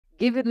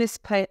giving this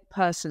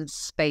person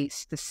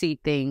space to see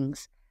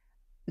things,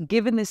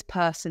 giving this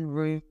person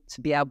room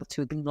to be able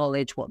to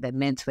acknowledge what they're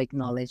meant to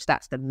acknowledge.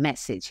 That's the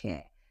message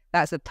here.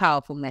 That's a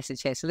powerful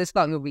message here. So let's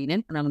start your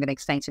reading, and I'm going to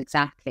explain to you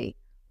exactly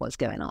what's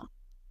going on.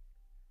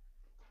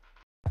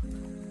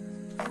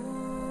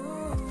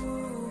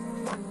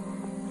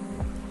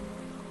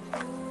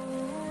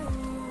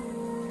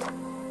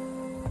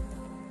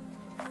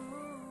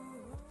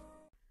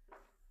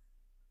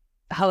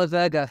 Hello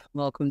Virgo,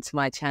 welcome to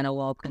my channel.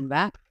 Welcome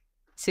back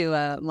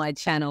to my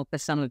channel for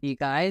some of you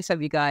guys.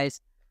 Hope you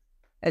guys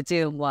are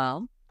doing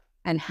well,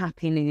 and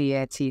Happy New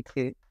Year to you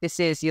too. This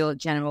is your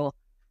general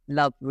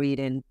love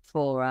reading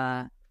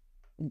for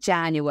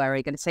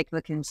January. Going to take a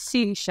look and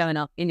see who's showing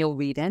up in your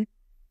reading,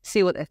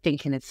 see what they're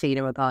thinking and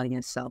feeling regarding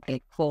yourself, and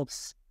of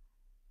course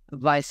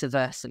vice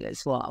versa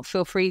as well.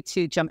 Feel free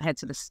to jump ahead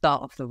to the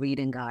start of the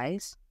reading,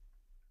 guys.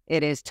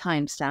 It is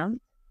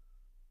timestamped.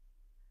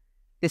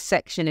 This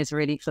section is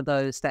really for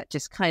those that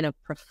just kind of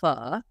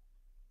prefer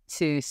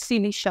to see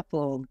me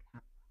shuffle.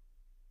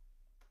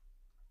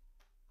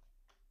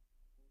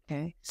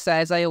 Okay, so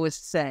as I always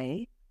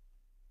say,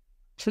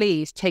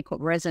 please take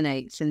what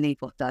resonates and leave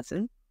what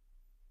doesn't.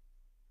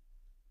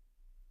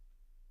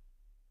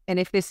 And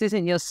if this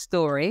isn't your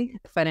story,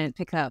 if I don't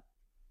pick up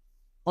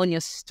on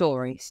your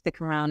story, stick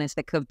around, as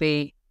there could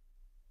be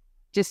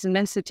just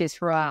messages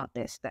throughout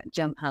this that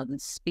jump out and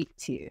speak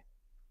to you.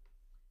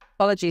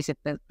 Apologies if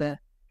the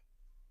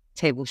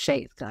table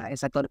shakes,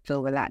 guys. I've got to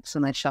feel relaxed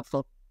when I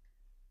shuffle.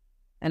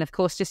 And of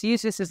course, just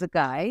use this as a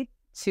guide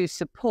to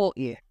support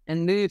you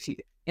and move you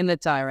in the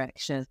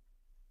direction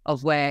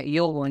of where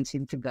you're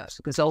wanting to go,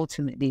 because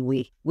ultimately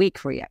we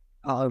create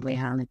our own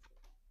reality.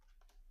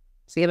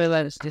 So give me a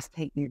moment to just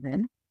take you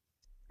in,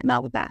 and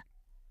I'll be back.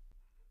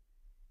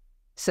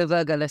 So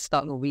Virgo, let's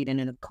start your reading,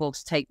 and of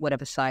course take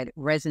whatever side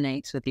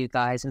resonates with you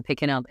guys, and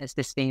picking up as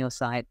this being your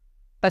side.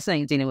 That's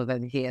something you're dealing with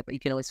over here, but you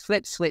can always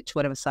flip, switch,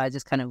 whatever side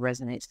just kind of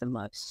resonates the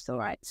most. All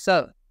right.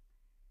 So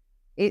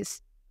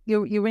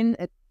you're in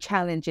a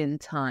challenging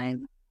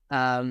time,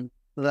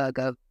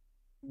 Virgo,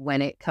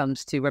 when it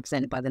comes to,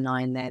 represented by the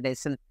 9 there. There's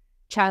some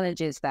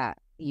challenges that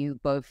you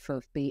both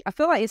have been. I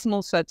feel like it's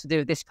more so to do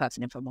with this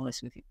person, if I'm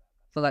honest with you.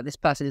 I feel like this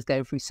person is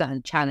going through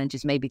certain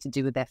challenges, maybe to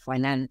do with their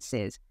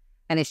finances,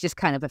 and it's just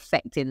kind of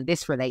affecting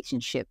this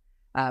relationship.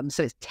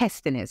 So it's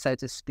testing it, so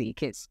to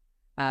speak. It's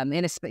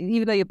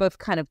even though you're both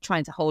kind of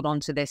trying to hold on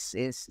to this,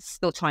 is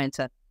still trying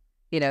to,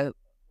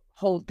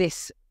 hold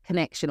this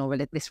connection or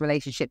this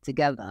relationship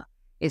together.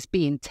 It's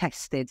being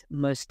tested,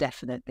 most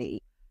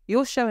definitely.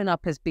 You're showing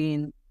up as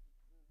being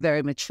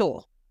very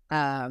mature.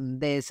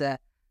 There's a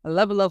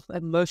level of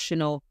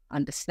emotional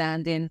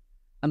understanding,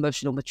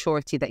 emotional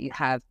maturity that you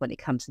have when it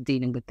comes to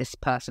dealing with this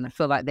person. I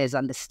feel like there's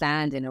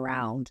understanding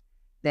around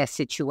their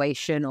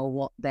situation or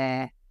what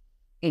they're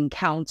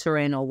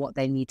encountering or what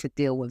they need to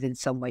deal with in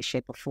some way,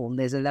 shape or form.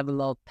 There's a level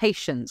of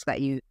patience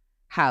that you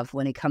have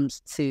when it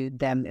comes to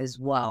them as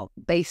well,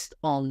 based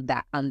on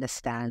that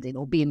understanding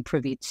or being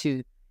privy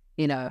to,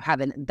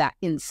 having that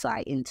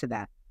insight into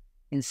that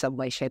in some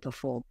way, shape or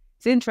form.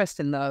 It's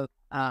interesting though,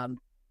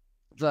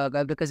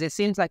 Virgo, because it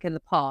seems like in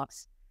the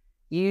past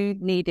you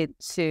needed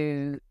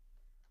to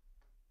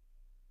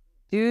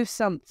do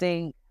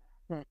something,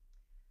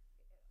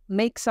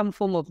 make some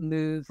form of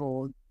move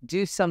or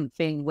do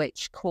something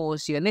which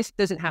caused you, and this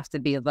doesn't have to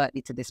be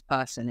overtly to this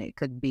person, it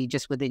could be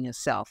just within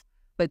yourself,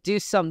 but do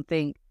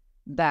something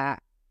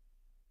that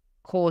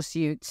caused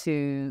you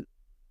to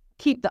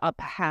keep the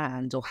upper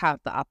hand or have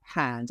the upper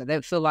hand. I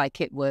don't feel like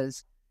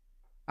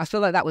I feel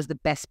like that was the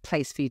best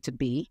place for you to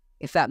be,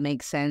 if that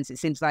makes sense. It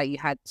seems like you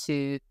had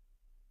to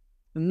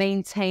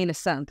maintain a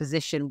certain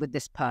position with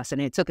this person,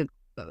 and it took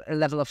a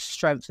level of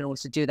strength in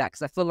order to do that,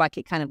 because I feel like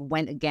it kind of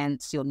went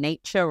against your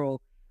nature or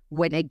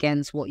went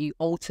against what you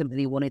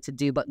ultimately wanted to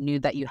do, but knew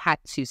that you had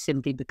to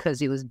simply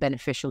because it was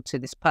beneficial to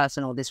this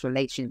person or this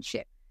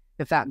relationship,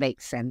 if that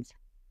makes sense.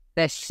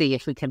 Let's see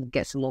if we can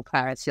get some more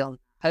clarity on.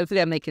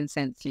 Hopefully I'm making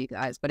sense to you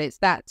guys, but it's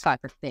that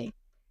type of thing.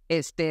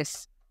 It's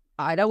this,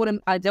 I don't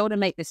want to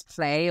make this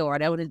play, or I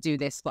don't want to do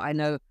this, but I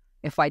know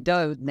if I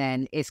don't,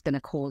 then it's going to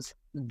cause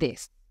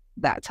this,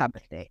 that type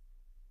of thing.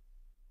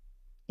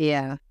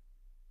 Yeah.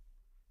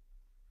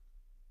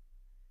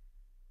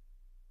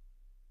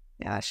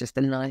 Yeah, it's just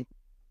a night.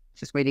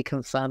 Just really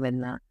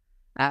confirming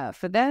that.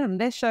 For them,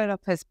 they're showing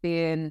up as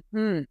being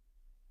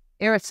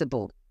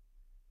irritable,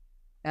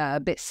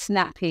 a bit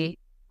snappy,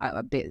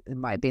 it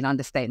might be an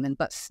understatement,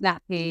 but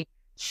snappy,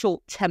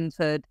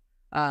 short-tempered,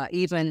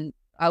 even,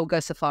 I will go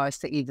so far as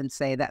to even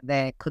say that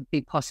there could be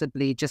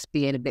possibly just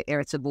being a bit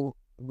irritable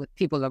with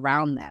people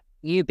around them,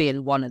 you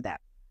being one of them.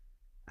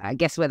 I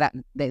guess if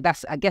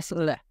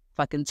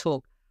I can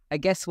talk, I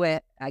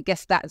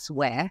guess that's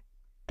where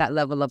that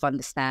level of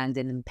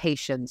understanding and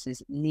patience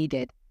is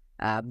needed,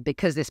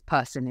 because this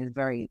person is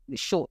very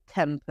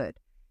short-tempered.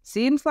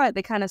 Seems like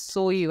they kind of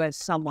saw you as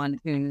someone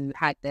who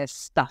had their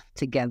stuff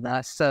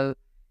together, so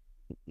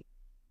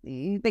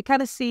they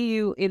kind of see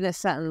you in a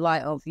certain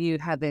light of you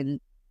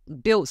having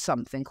built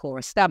something or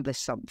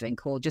established something,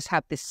 or just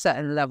have this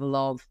certain level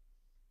of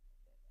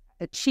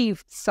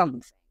achieved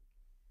something.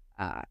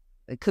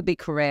 It could be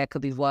career,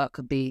 could be work,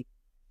 could be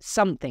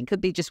something,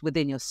 could be just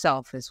within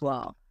yourself as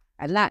well.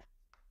 And that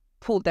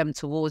pulled them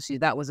towards you.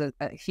 That was a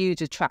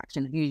huge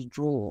attraction, a huge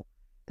draw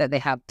that they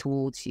have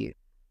towards you,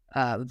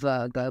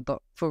 Virgo.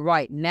 But for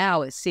right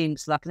now, it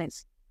seems like,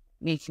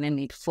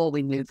 before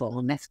we move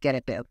on, let's get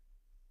a bit of,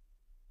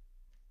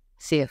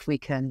 see if we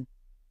can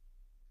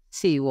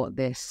see what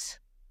this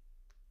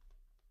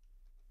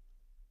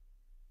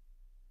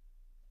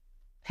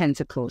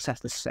Pentacles has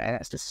to say.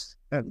 That's just,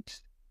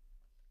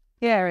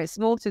 yeah, it's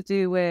more to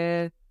do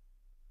with,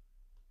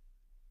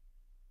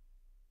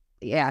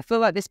 yeah, I feel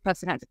like this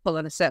person had to pull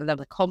on a certain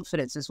level of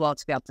confidence as well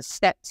to be able to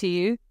step to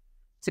you,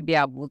 to be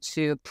able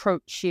to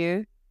approach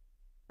you,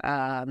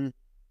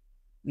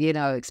 you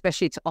know,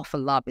 especially to offer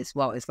love as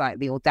well. It's like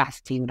the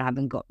audacity when I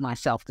haven't got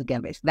myself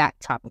together. It's that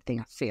type of thing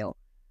I feel.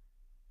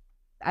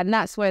 And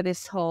that's where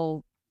this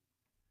whole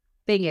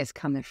thing is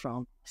coming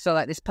from. So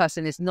like this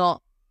person is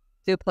not,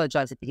 do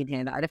apologize if you can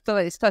hear that. I feel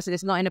like this person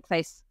is not in a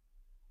place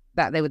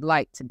that they would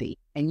like to be.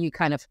 And you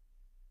kind of,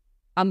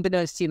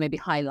 unbeknownst to you, maybe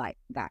highlights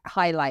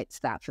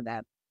that for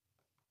them.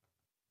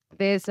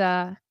 There's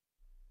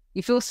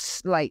you feel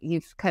like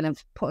you've kind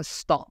of put a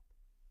stop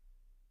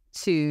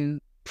to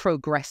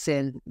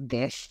progressing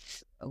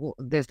this.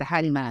 There's the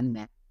hangman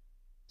there.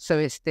 So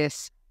it's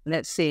this,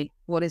 let's see,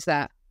 what is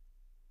that?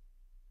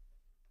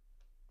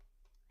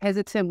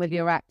 Hesitant with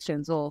your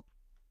actions or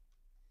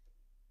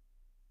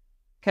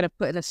kind of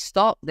putting a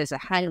stop. There's a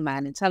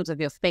hangman in terms of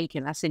your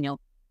thinking. That's in your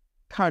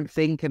current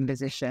thinking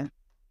position.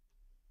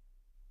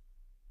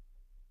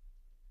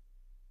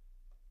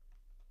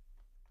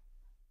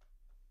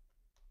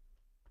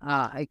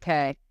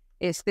 Okay.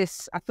 It's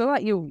this, I feel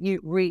like you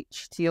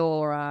reached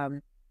your, I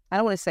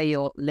don't want to say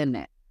your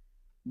limit,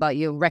 but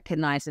you're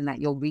recognizing that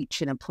you're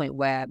reaching a point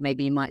where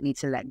maybe you might need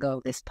to let go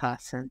of this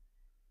person,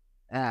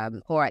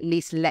 or at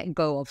least let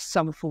go of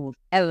some form of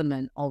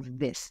element of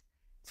this.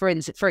 For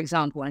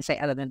example, when I say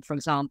element, for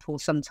example,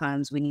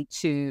 sometimes we need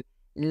to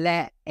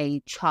let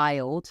a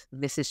child,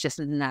 this is just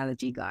an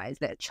analogy, guys,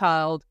 let a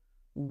child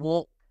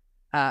walk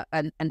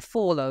and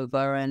fall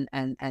over and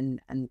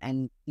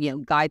you know,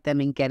 guide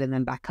them in getting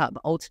them back up.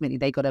 But ultimately,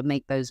 they got to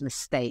make those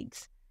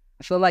mistakes.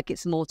 I feel like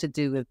it's more to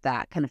do with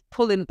that, kind of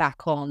pulling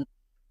back on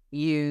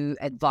you,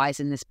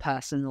 advising this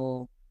person,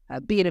 or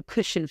being a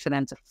cushion for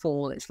them to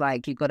fall. It's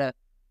like you got to,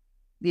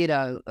 you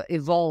know,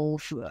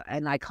 evolve,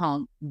 and I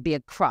can't be a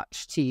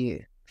crutch to you.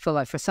 I feel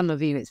like for some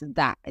of you, it's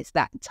that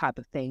type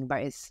of thing.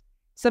 But it's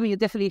something you're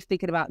definitely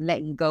thinking about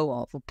letting go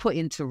of, or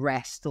putting to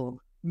rest, or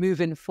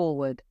moving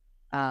forward.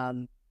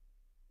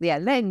 Yeah,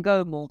 letting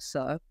go more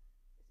so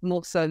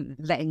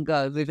letting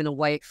go, moving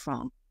away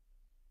from.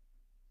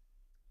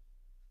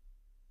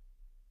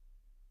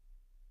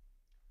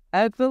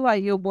 I feel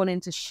like you're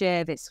wanting to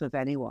share this with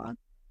anyone.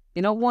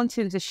 You're not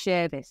wanting to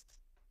share this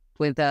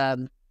with, I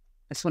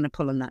just want to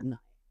pull on that note.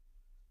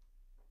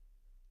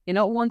 You're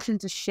not wanting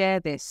to share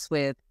this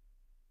with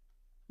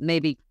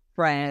maybe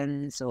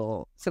friends,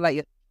 or feel like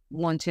you're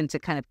wanting to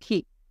kind of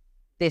keep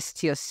this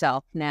to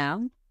yourself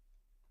now.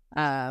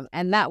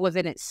 And that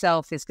within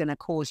itself is going to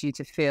cause you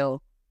to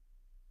feel,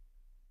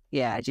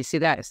 yeah, do you see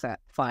that? It's that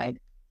fine.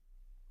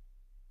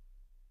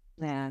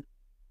 Yeah.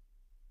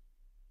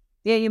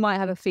 Yeah, you might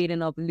have a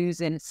feeling of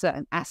losing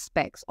certain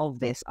aspects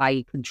of this,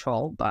 i.e.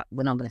 control, but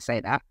we're not going to say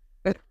that.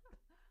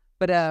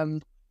 But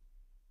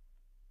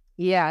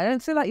yeah, I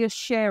don't feel like you're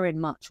sharing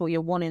much, or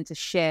you're wanting to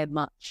share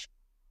much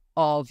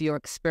of your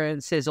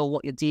experiences or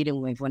what you're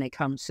dealing with when it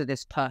comes to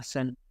this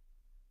person,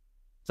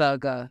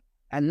 Virgo.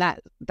 And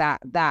that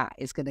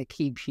is going to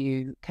keep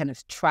you kind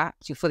of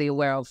trapped. You're fully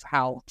aware of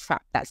how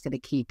trapped that's going to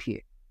keep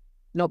you,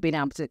 not being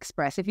able to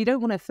express. If you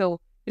don't feel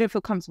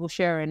comfortable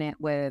sharing it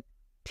with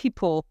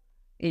people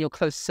in your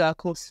close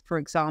circles, for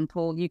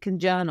example, you can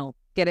journal,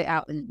 get it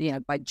out, and you know,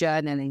 by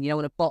journaling, you don't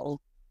want to bottle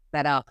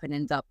that up and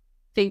end up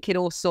thinking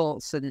all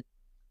sorts and,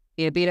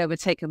 you know, being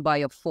overtaken by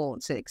your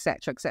thoughts,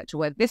 etc., etc.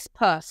 Where this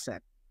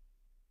person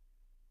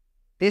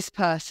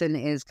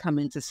is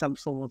coming to some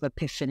sort of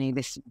epiphany,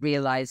 this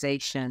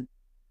realization.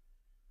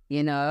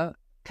 You know,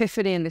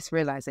 epiphany and this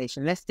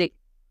realization. Let's dig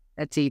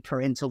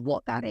deeper into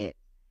what that is,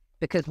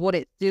 because what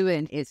it's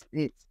doing is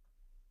it's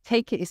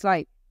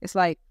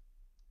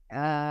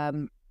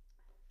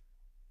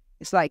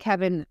like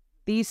having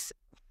these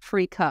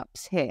 3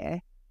 cups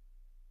here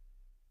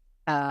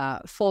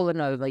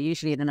fallen over.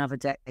 Usually in another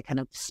deck, they kind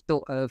of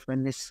spilt over,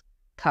 and this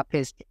cup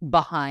is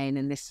behind,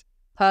 and this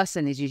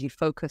person is usually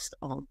focused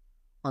on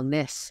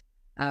this.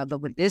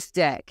 But with this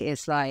deck,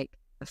 it's like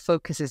the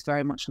focus is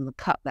very much on the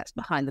cup that's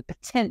behind, the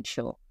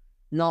potential,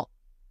 not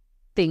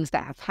things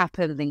that have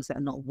happened, things that are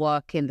not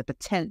working, the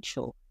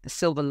potential, the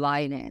silver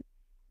lining.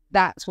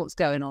 That's what's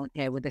going on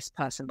here with this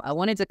person. But I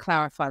wanted to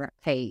clarify that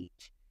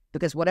page,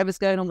 because whatever's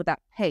going on with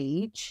that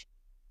page,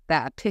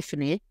 that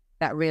epiphany,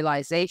 that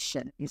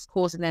realization, is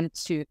causing them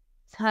to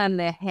turn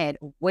their head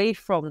away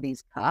from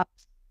these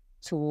cups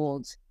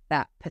towards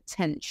that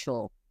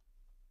potential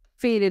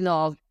feeling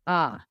of,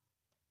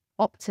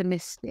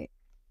 optimistic,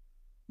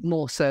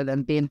 more so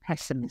than being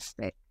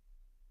pessimistic.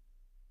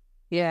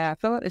 Yeah, I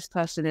feel like this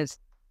person is,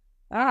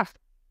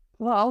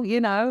 well, you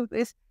know,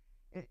 this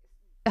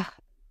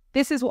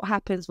is what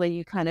happens when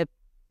you kind of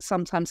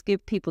sometimes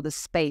give people the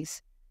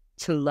space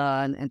to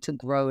learn and to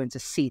grow and to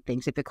see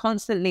things. If you're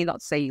constantly, not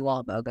to say you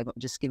are, Virgo, but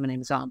just giving an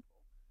example,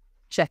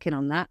 checking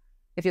on that.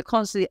 If you're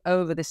constantly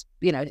over this,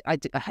 you know,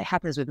 it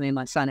happens with me and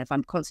my son. If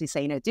I'm constantly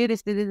saying, you know, do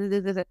this,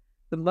 the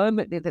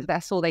moment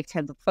that's all they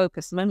tend to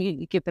focus. The moment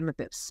you give them a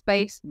bit of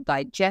space,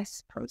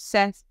 digest,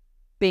 process,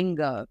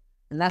 bingo.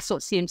 And that's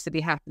what seems to be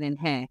happening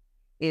here,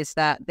 is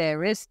that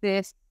there is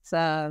this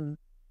a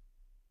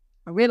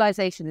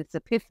realization, this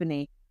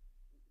epiphany.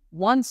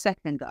 1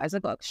 second, guys,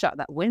 I've got to shut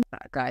that window,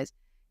 guys.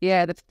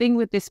 Yeah, the thing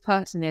with this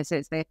person is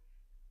they're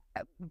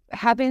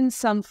having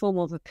some form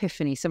of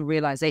epiphany, some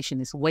realization,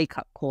 this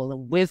wake-up call,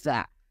 and with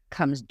that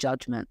comes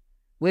judgment.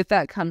 With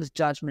that comes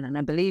judgment, and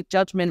I believe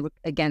judgment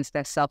against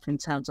their self in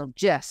terms of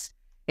just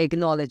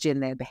acknowledging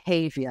their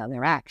behavior,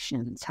 their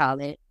actions, how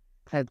they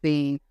have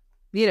been,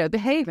 you know,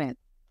 behaving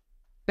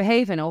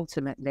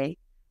ultimately.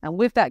 And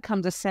with that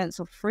comes a sense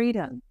of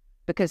freedom,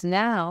 because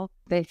now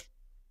they're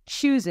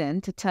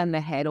choosing to turn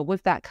their head, or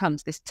with that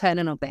comes this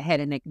turning of their head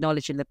and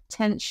acknowledging the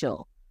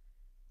potential,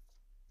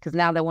 because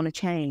now they want to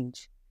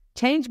change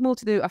more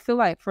to do, I feel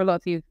like, for a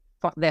lot of you,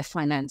 their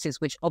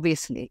finances, which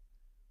obviously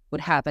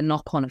would have a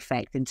knock-on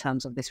effect in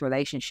terms of this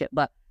relationship,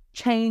 but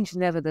change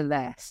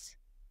nevertheless,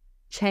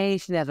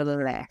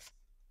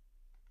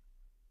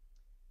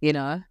 you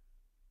know,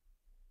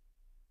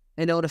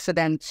 in order for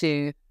them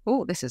to,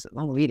 I'll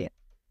read it.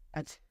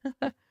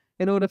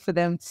 In order for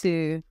them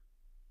to,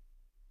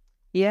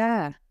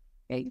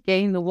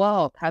 gain the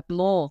world, have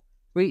more,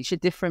 reach a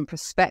different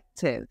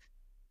perspective,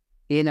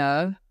 you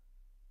know,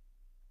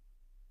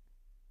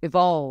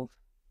 evolve.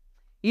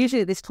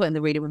 Usually at this point in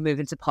the reading, we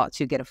move into part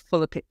 2, get a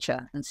fuller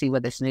picture and see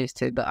where this moves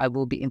to, but I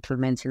will be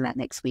implementing that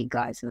next week,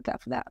 guys, look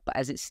out for that. But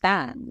as it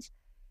stands,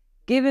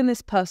 giving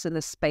this person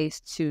the space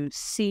to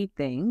see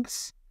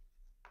things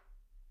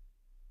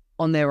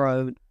on their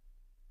own,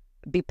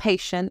 be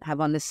patient,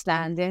 have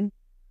understanding,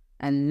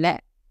 and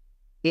let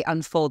it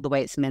unfold the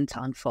way it's meant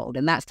to unfold.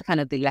 And that's the kind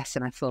of the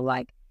lesson I feel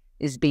like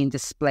is being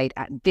displayed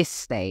at this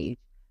stage.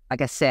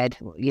 Like I said,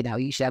 you know,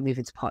 usually I move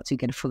into part 2,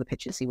 get a fuller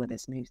picture, see where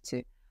this moves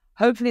to.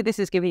 Hopefully this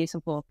is giving you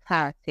some more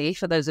clarity.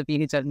 For those of you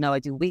who don't know, I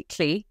do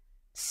weekly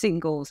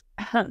singles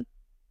and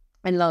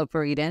love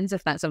readings.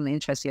 If that's something that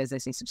interests you, as I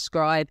say,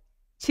 subscribe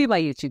to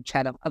my YouTube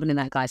channel. Other than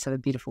that, guys, have a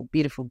beautiful,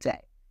 beautiful day.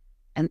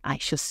 And I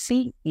shall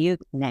see you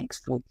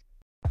next week.